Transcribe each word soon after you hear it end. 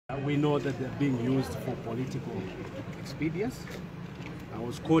We know that they're being used for political expedience. I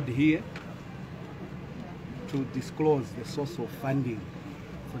was called here to disclose the source of funding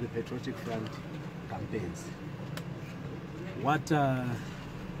for the Patriotic Front campaigns. What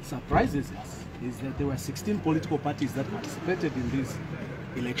surprises us is that there were 16 political parties that participated in these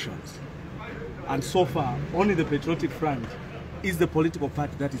elections. And so far, only the Patriotic Front is the political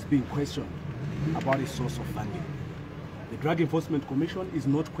party that is being questioned about its source of funding. The Drug Enforcement Commission is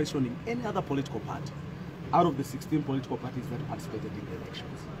not questioning any other political party out of the 16 political parties that participated in the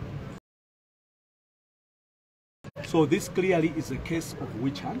elections. So this clearly is a case of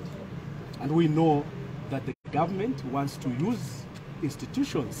witch hunt, and we know that the government wants to use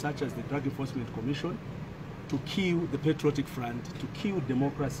institutions such as the Drug Enforcement Commission to kill the Patriotic Front, to kill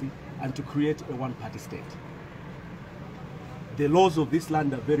democracy, and to create a one-party state. The laws of this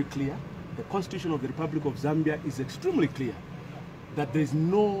land are very clear. The Constitution of the Republic of Zambia is extremely clear that there is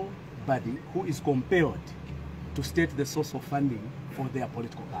nobody who is compelled to state the source of funding for their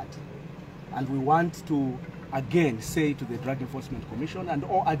political party. And we want to again say to the Drug Enforcement Commission and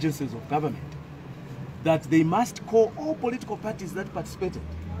all agencies of government that they must call all political parties that participated.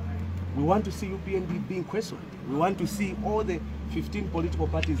 We want to see UPND being questioned. We want to see all the 15 political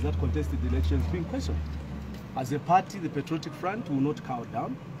parties that contested the elections being questioned. As a party, the Patriotic Front will not cower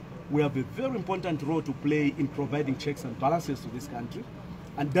down. We have a very important role to play in providing checks and balances to this country.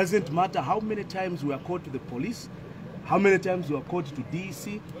 And doesn't matter how many times we are called to the police, how many times we are called to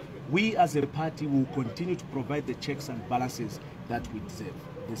DEC, we as a party will continue to provide the checks and balances that we deserve.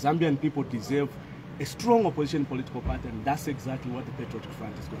 The Zambian people deserve a strong opposition political party, and that's exactly what the Patriotic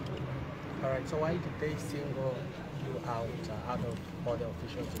Front is going to do. All right, so why did they single you out of all the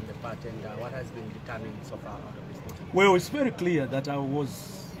officials in the party, and what has been determined so far out of this meeting? Well, it's very clear that I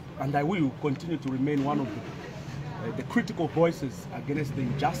was, and I will continue to remain one of the critical voices against the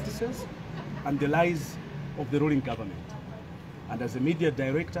injustices and the lies of the ruling government. And as a media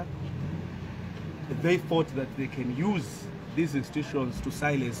director, they thought that they can use these institutions to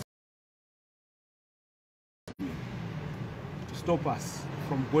silence, to stop us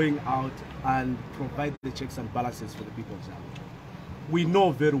from going out and provide the checks and balances for the people of Zambia. We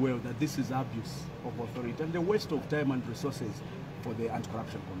know very well that this is abuse of authority and the waste of time and resources for the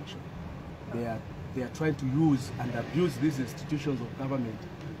Anti-Corruption Commission. They are trying to use and abuse these institutions of government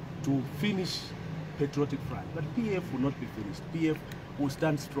to finish Patriotic Front. But PF will not be finished. PF will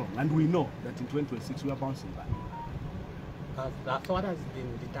stand strong. And we know that in 2026 we are bouncing back. So what has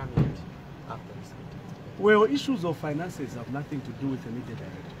been determined after this meeting? Well, issues of finances have nothing to do with the media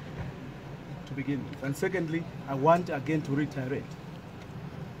director, to begin with. And secondly, I want again to reiterate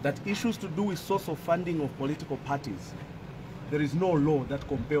that issues to do with source of funding of political parties, there is no law that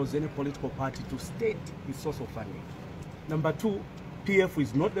compels any political party to state its source of funding. Number two, PF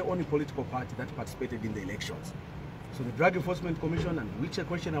is not the only political party that participated in the elections. So the Drug Enforcement Commission, and which a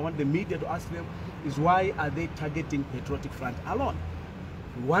question I want the media to ask them, is why are they targeting Patriotic Front alone?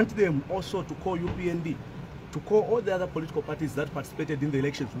 We want them also to call UPND, to call all the other political parties that participated in the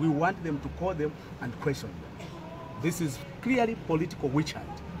elections. We want them to call them and question them. This is clearly political witch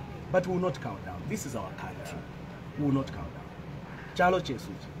hunt, but we will not cower down. This is our country. We will not cower down. Chalo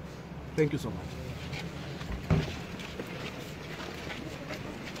Chesuji. Thank you so much.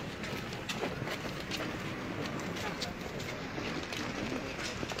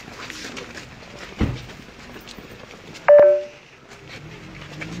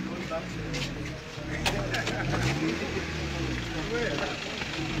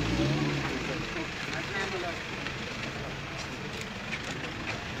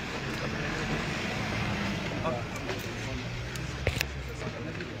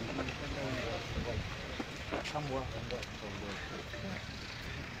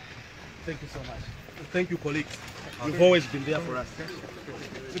 Thank you so much. Thank you, colleagues. You've always been there for us.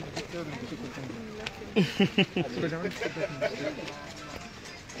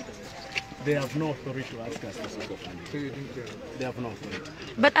 They have no authority to ask us this sort of funding. They have no authority.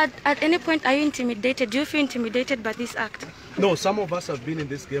 But at any point, are you intimidated? Do you feel intimidated by this act? No, some of us have been in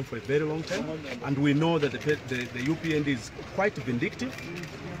this game for a very long time, and we know that the UPND is quite vindictive.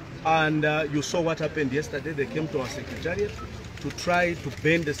 And you saw what happened yesterday. They came to our secretariat to try to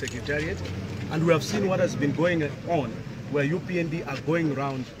bend the secretariat, and we have seen what has been going on, where UPND are going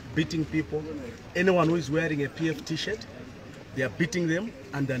around beating people. Anyone who is wearing a PF t-shirt, they are beating them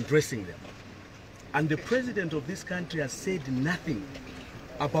and undressing them. And the president of this country has said nothing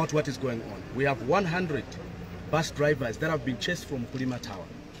about what is going on. We have 100 bus drivers that have been chased from Kulima Tower.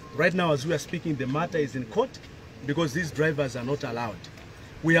 Right now, as we are speaking, the matter is in court because these drivers are not allowed.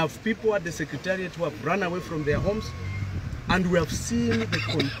 We have people at the secretariat who have run away from their homes, And we have seen the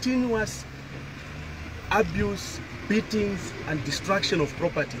continuous abuse, beatings, and destruction of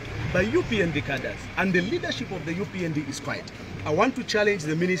property by UPND cadres. And the leadership of the UPND is quiet. I want to challenge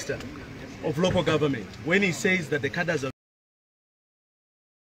the Minister of Local Government when he says that the cadres have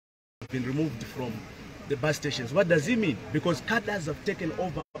been removed from the bus stations. What does he mean? Because cadres have taken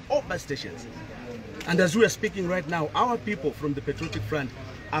over all bus stations. And as we are speaking right now, our people from the Patriotic Front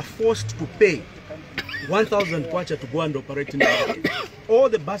are forced to pay 1,000 kwacha to go and operate in the market. All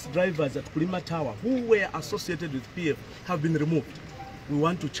the bus drivers at Kulima Tower who were associated with PF have been removed. We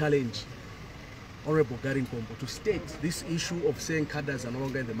want to challenge Honorable Garin Kombo to state this issue of saying cadres are no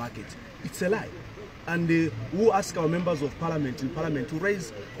longer in the market. It's a lie. And we'll ask our members of parliament in parliament to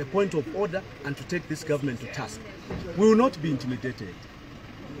raise a point of order and to take this government to task. We will not be intimidated.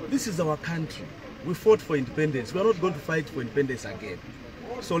 This is our country. We fought for independence. We are not going to fight for independence again.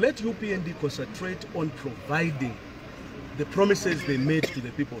 So let UPND concentrate on providing the promises they made to the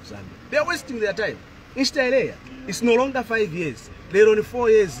people of Zambia. They are wasting their time. It's no longer 5 years. They're only 4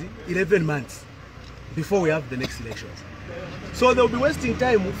 years, 11 months before we have the next elections. So they'll be wasting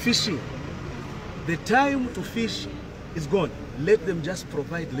time fishing. The time to fish is gone. Let them just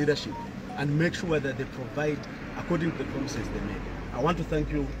provide leadership and make sure that they provide according to the promises they made. I want to thank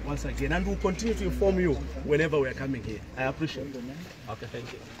you once again, and we'll continue to inform you whenever we are coming here. I appreciate it. Okay,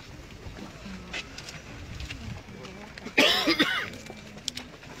 thank you.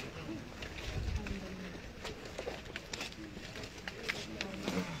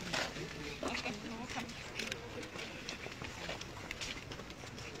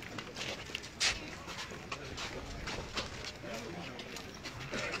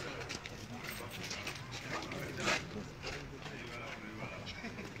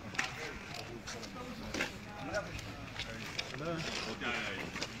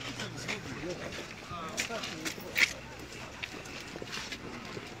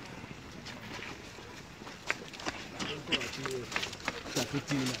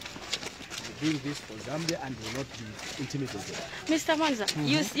 Doing this for Zambia and will not be intimidated. Mr. Manza,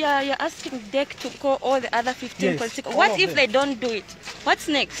 you're asking DEC to call all the other 15 Yes, political. all What of if them. they don't do it? What's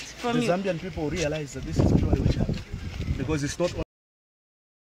next from The you? Zambian people realize that this is purely witchcraft, because it's not only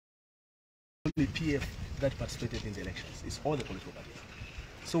PF that participated in the elections, it's all the political parties.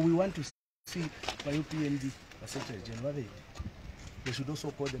 So we want to see by UPND, the Secretary General, they should also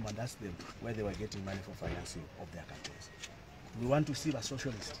call them and ask them where they were getting money for financing of their campaigns. We want to see the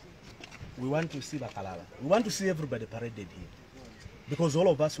socialists. We want to see the Kalala. We want to see everybody paraded here. Because all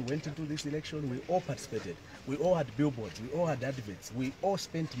of us who went into this election, we all participated. We all had billboards, we all had adverts, we all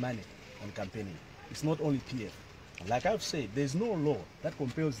spent money on campaigning. It's not only PF. Like I've said, there's no law that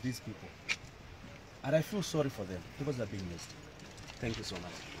compels these people. And I feel sorry for them because they're being used. Thank you so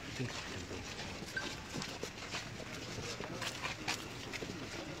much. Thank you.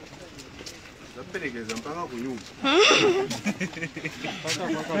 Thank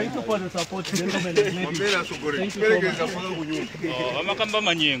you for the support, gentlemen and ladies. Thank you so much. Amakamba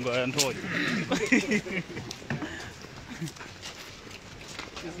manyengo ayanthola.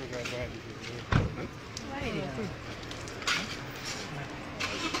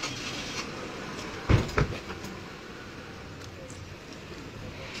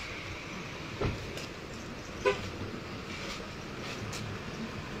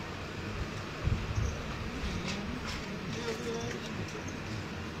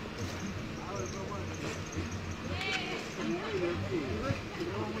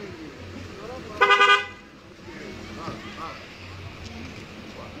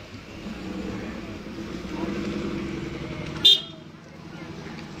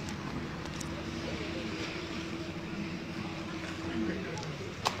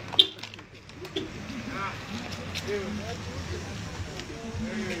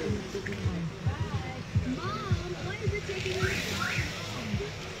 Mom, why is it taking me?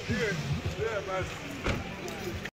 Yeah,